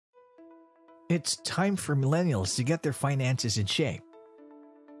It's time for millennials to get their finances in shape.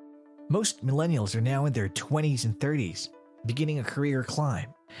 Most millennials are now in their 20s and 30s, beginning a career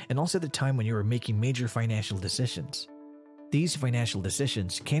climb, and also the time when you are making major financial decisions. These financial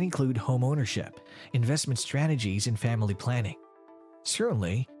decisions can include home ownership, investment strategies, and family planning.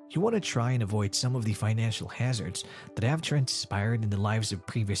 Certainly, you want to try and avoid some of the financial hazards that have transpired in the lives of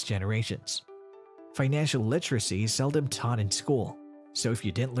previous generations. Financial literacy is seldom taught in school, so if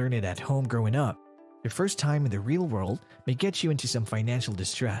you didn't learn it at home growing up, your first time in the real world may get you into some financial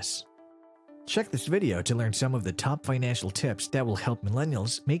distress. Check this video to learn some of the top financial tips that will help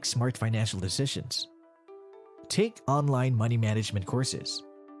millennials make smart financial decisions. Take online money management courses.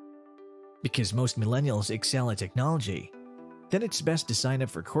 Because most millennials excel at technology, then it's best to sign up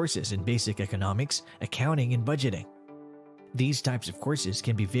for courses in basic economics, accounting, and budgeting. These types of courses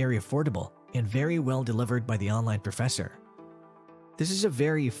can be very affordable and very well delivered by the online professor. This is a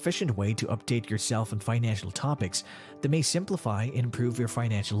very efficient way to update yourself on financial topics that may simplify and improve your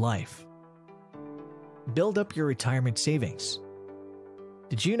financial life. Build up your retirement savings.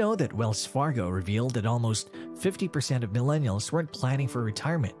 Did you know that Wells Fargo revealed that almost 50% of millennials weren't planning for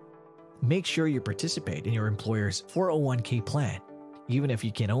retirement? Make sure you participate in your employer's 401k plan, even if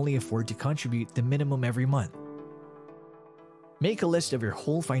you can only afford to contribute the minimum every month. Make a list of your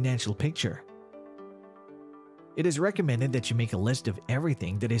whole financial picture. It is recommended that you make a list of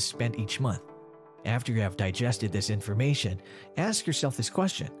everything that is spent each month. After you have digested this information, ask yourself this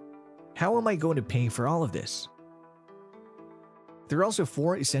question: how am I going to pay for all of this? There are also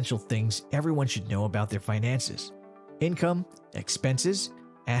 4 essential things everyone should know about their finances: income, expenses,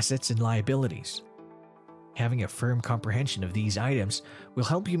 assets, and liabilities. Having a firm comprehension of these items will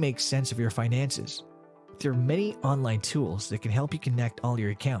help you make sense of your finances. There are many online tools that can help you connect all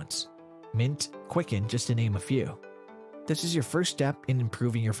your accounts. Mint, Quicken, just to name a few. This is your first step in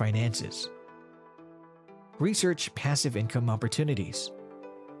improving your finances. Research passive income opportunities.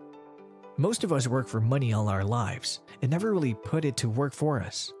 Most of us work for money all our lives and never really put it to work for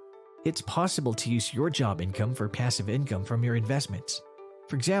us. It's possible to use your job income for passive income from your investments.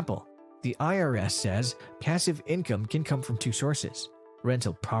 For example, the IRS says passive income can come from 2 sources: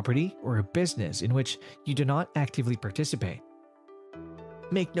 rental property or a business in which you do not actively participate.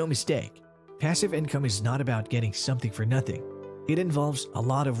 Make no mistake, passive income is not about getting something for nothing. It involves a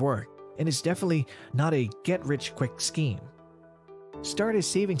lot of work and is definitely not a get-rich-quick scheme. Start a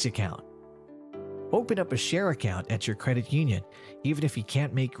savings account. Open up a share account at your credit union, even if you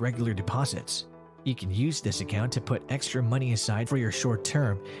can't make regular deposits. You can use this account to put extra money aside for your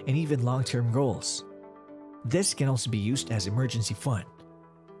short-term and even long-term goals. This can also be used as emergency fund.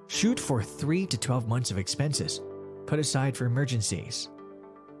 Shoot for 3 to 12 months of expenses, put aside for emergencies.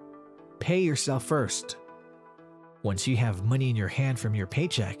 Pay yourself first. Once you have money in your hand from your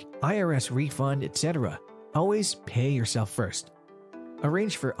paycheck, IRS refund, etc., always pay yourself first.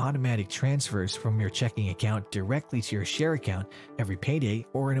 Arrange for automatic transfers from your checking account directly to your share account every payday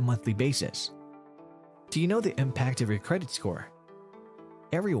or on a monthly basis. Do you know the impact of your credit score?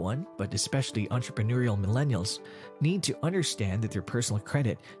 Everyone, but especially entrepreneurial millennials, need to understand that their personal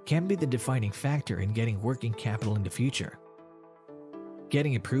credit can be the defining factor in getting working capital in the future.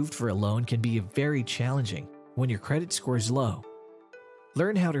 Getting approved for a loan can be very challenging when your credit score is low.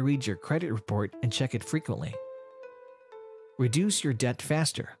 Learn how to read your credit report and check it frequently. Reduce your debt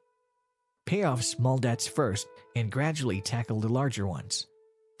faster. Pay off small debts first and gradually tackle the larger ones.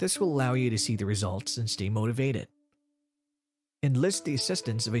 This will allow you to see the results and stay motivated. Enlist the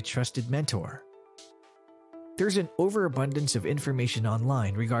assistance of a trusted mentor. There's an overabundance of information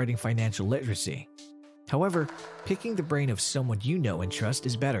online regarding financial literacy. However, picking the brain of someone you know and trust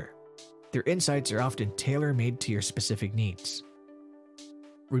is better. Their insights are often tailor-made to your specific needs.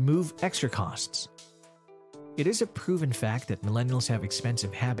 Remove extra costs. It is a proven fact that millennials have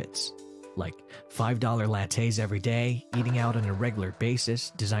expensive habits, like $5 lattes every day, eating out on a regular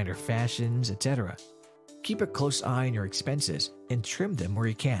basis, designer fashions, etc. Keep a close eye on your expenses and trim them where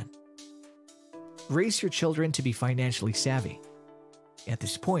you can. Raise your children to be financially savvy. At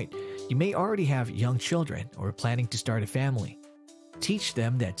this point, you may already have young children or are planning to start a family. Teach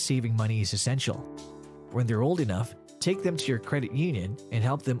them that saving money is essential. When they're old enough, take them to your credit union and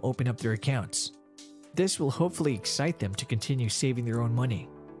help them open up their accounts. This will hopefully excite them to continue saving their own money.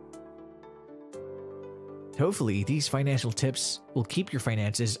 Hopefully, these financial tips will keep your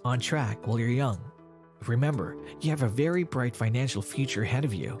finances on track while you're young. Remember, you have a very bright financial future ahead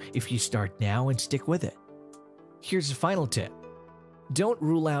of you if you start now and stick with it. Here's a final tip. Don't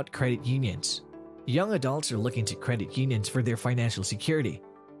rule out credit unions. Young adults are looking to credit unions for their financial security,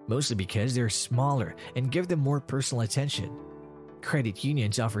 mostly because they're smaller and give them more personal attention. Credit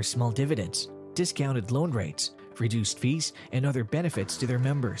unions offer small dividends, discounted loan rates, reduced fees, and other benefits to their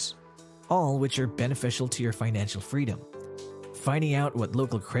members, all which are beneficial to your financial freedom. Finding out what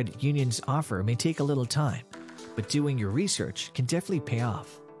local credit unions offer may take a little time, but doing your research can definitely pay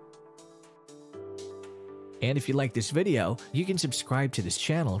off. And if you like this video, you can subscribe to this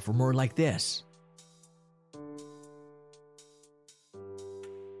channel for more like this.